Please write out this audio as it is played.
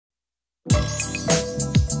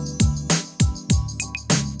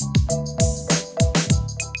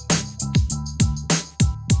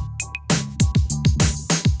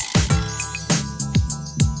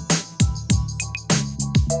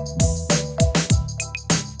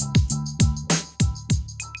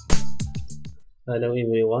Hello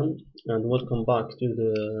everyone, and welcome back to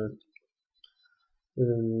the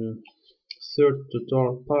third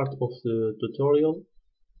part of the tutorial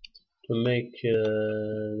to make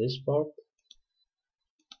this part.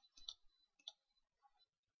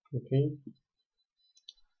 Okay,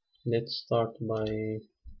 let's start by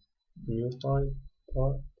new file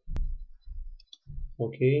part.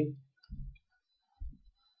 Okay,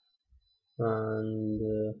 and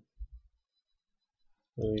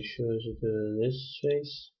I will choose this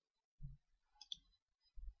face.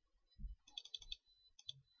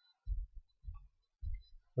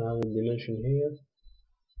 I have a dimension here.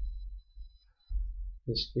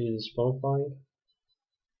 This is profile.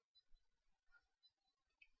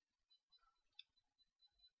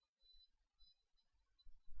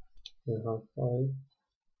 We have 5.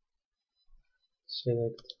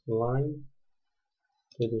 Select line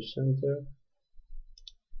to the center.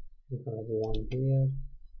 We have 1 here.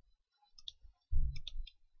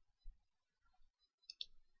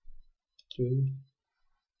 2.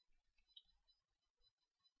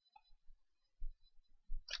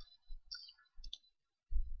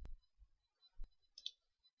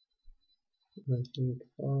 I think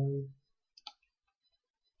 5.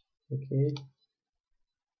 Okay.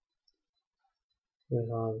 We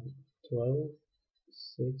have 12,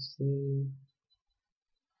 16,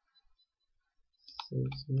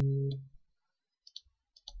 16,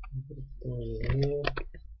 here,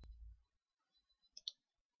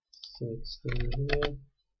 16 here,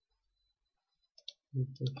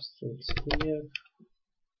 6 here,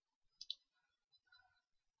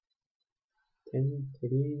 10,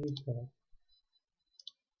 3,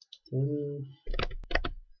 10,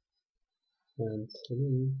 and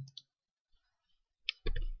 3,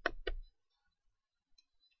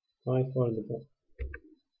 5 for the top.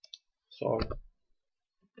 Sorry.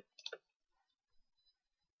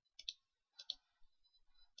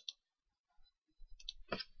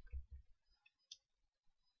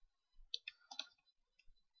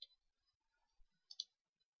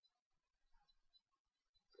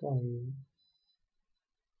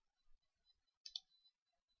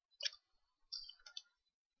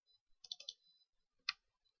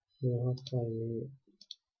 We have 5 here.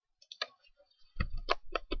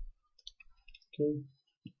 Okay.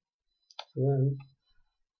 Then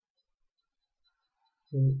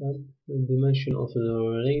we add the dimension of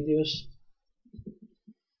the radius.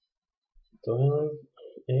 12,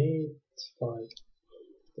 8, 5,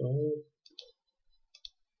 12,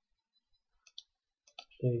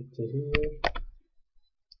 8 here.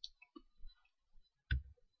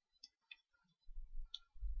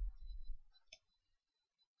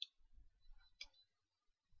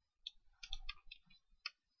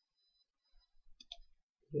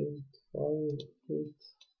 Eight, 5, 8.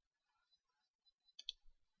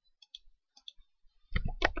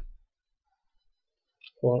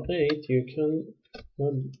 For 8, you can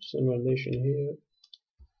add some relation here,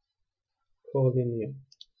 collinear.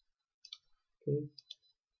 Okay,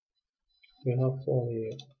 we have 4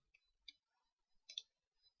 here.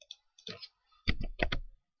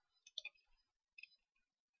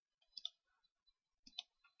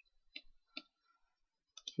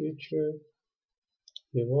 Feature,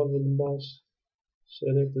 revolve boss,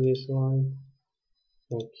 select this line.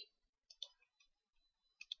 Okay.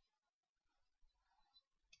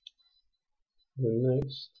 The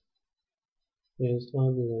next is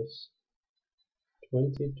add this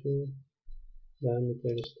 22,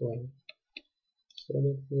 diameter is 12.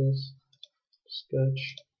 Select this,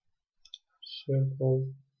 sketch, circle.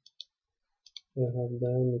 We have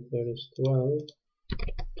diameter is 12,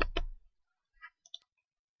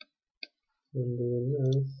 and the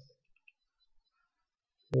length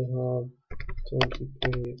we have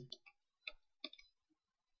 23.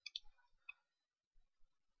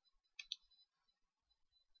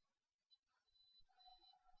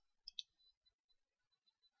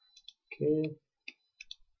 Okay.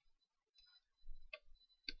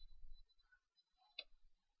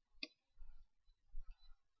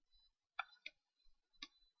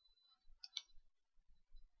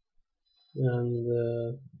 And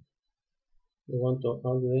we want to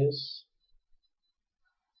add this.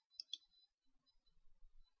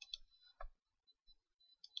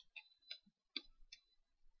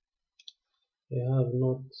 We have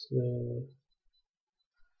not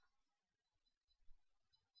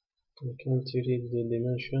I can't read the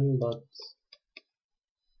dimension, but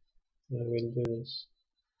I will do this.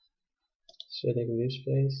 Select this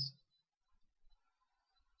face,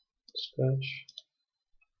 sketch,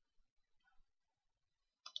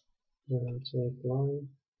 and select line.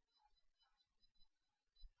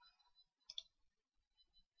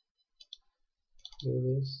 Do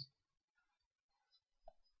this.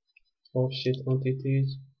 Offset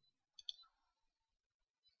entities.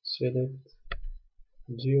 Select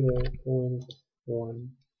 0.1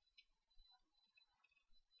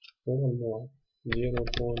 or more,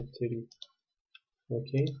 0.3.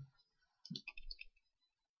 Okay,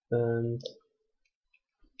 and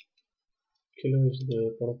close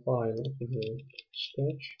the profile of the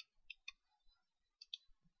sketch.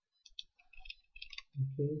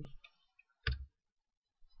 Okay,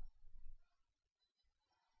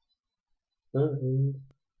 and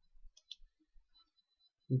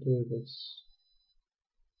do this.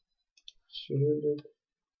 Extrude it.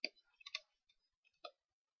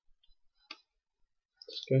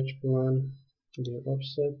 Sketch plan, the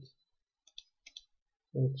offset,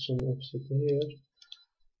 add some offset here,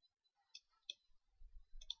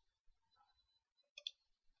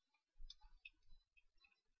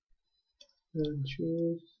 and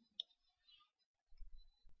choose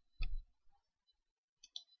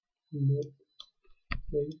not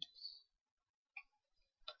face,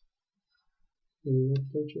 not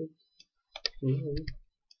touch it, and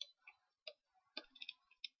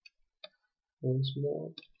once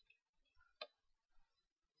more,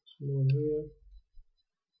 small here,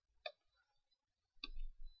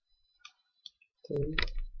 10,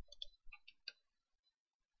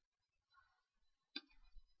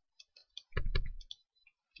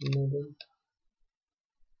 11.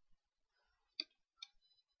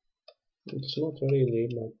 It's not really,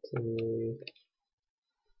 but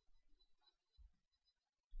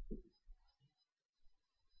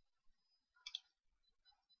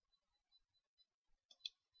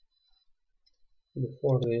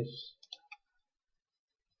before this,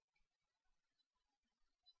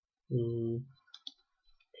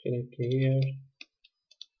 click here,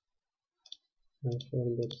 and for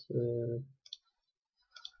this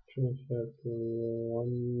transfer to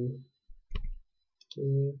 1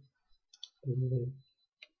 here, and then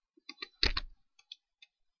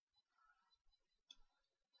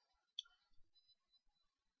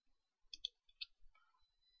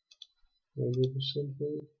maybe do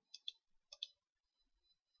something,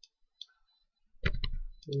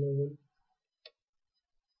 11,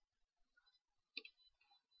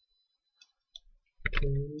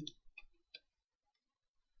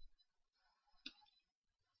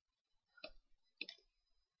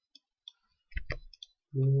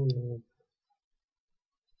 no.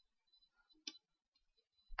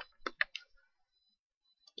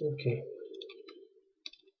 Okay,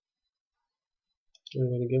 we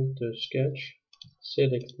will go to sketch,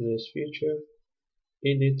 select this feature,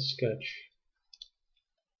 edit sketch,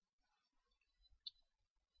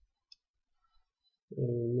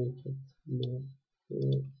 make it more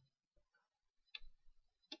here.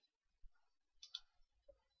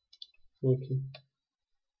 Okay,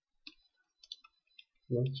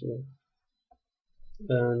 that's good.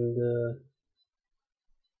 And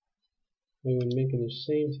I will make the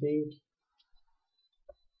same thing,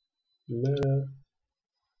 mirror,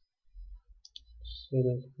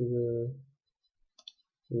 select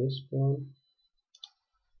this one,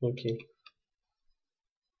 okay,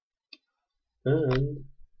 and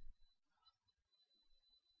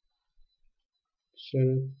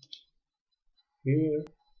select here,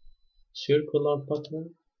 circular pattern,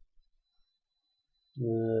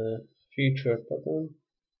 feature pattern,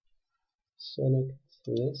 select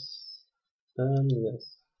this and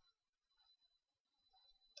this.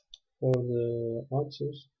 For the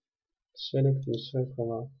axis, select the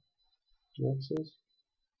circular axis,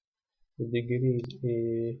 the degrees,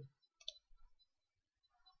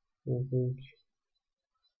 I think,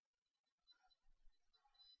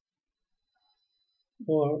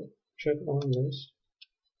 or check on this,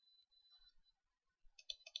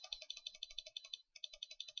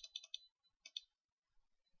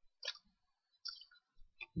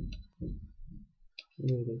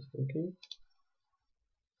 do this, okay,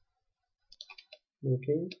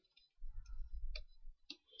 okay,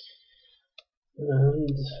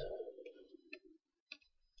 and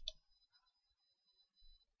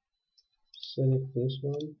select this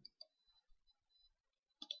one,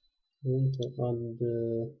 and add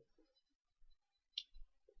the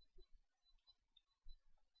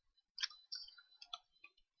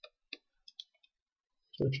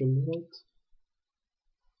search mode,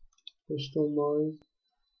 customize,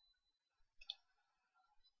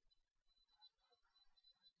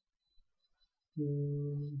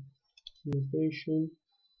 Location,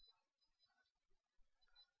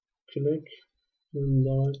 click and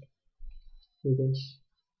drag this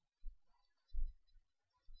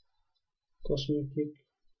cosmetic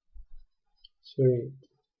thread.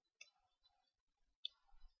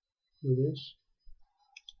 This,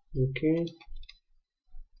 okay.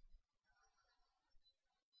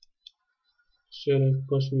 Select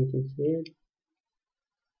cosmetic thread.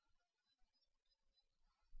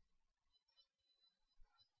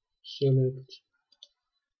 Select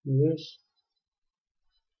this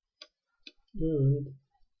and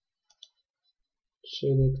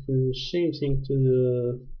select the same thing to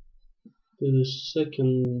the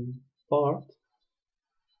second part.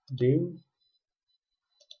 Dim.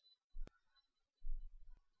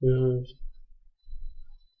 We have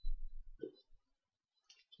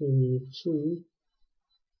 22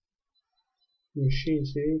 machine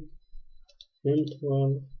thread and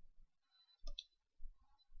 12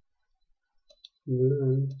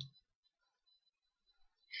 blend.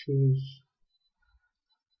 Choose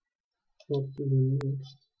up to the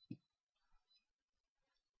next.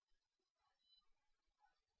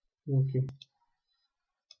 Okay.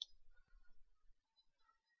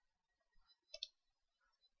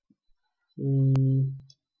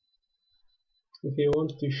 If you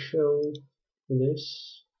want to show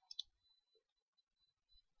this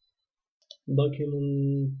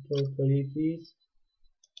document properties,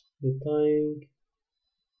 the time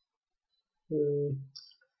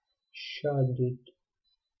shadowed.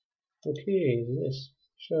 Okay, this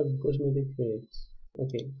shadowed cosmetic threads.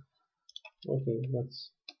 Okay,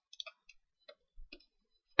 that's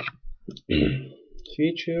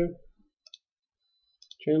feature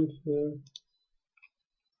transfer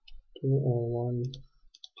 201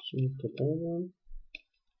 to 2000.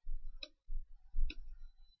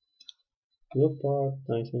 The part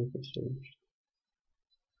I think is finished.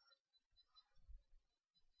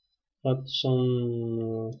 Add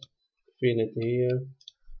some fillet here.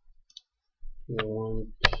 You want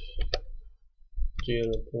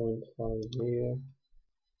 0.5 here.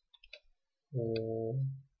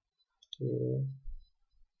 Here.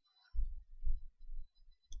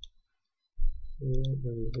 Here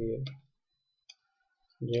and here.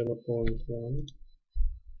 0.1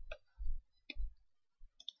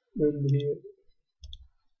 and here.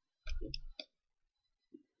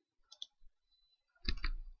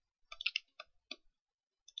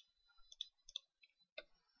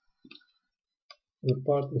 The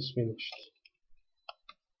part is finished.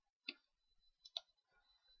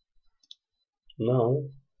 Now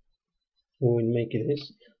we will make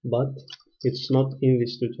this, but it's not in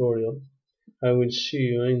this tutorial. I will see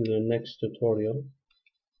you in the next tutorial,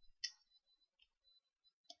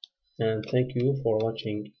 and thank you for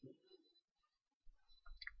watching.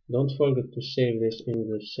 Don't forget to save this in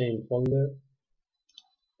the same folder,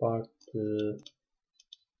 part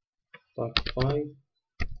 5.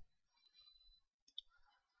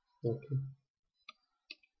 Okay,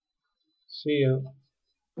 see ya.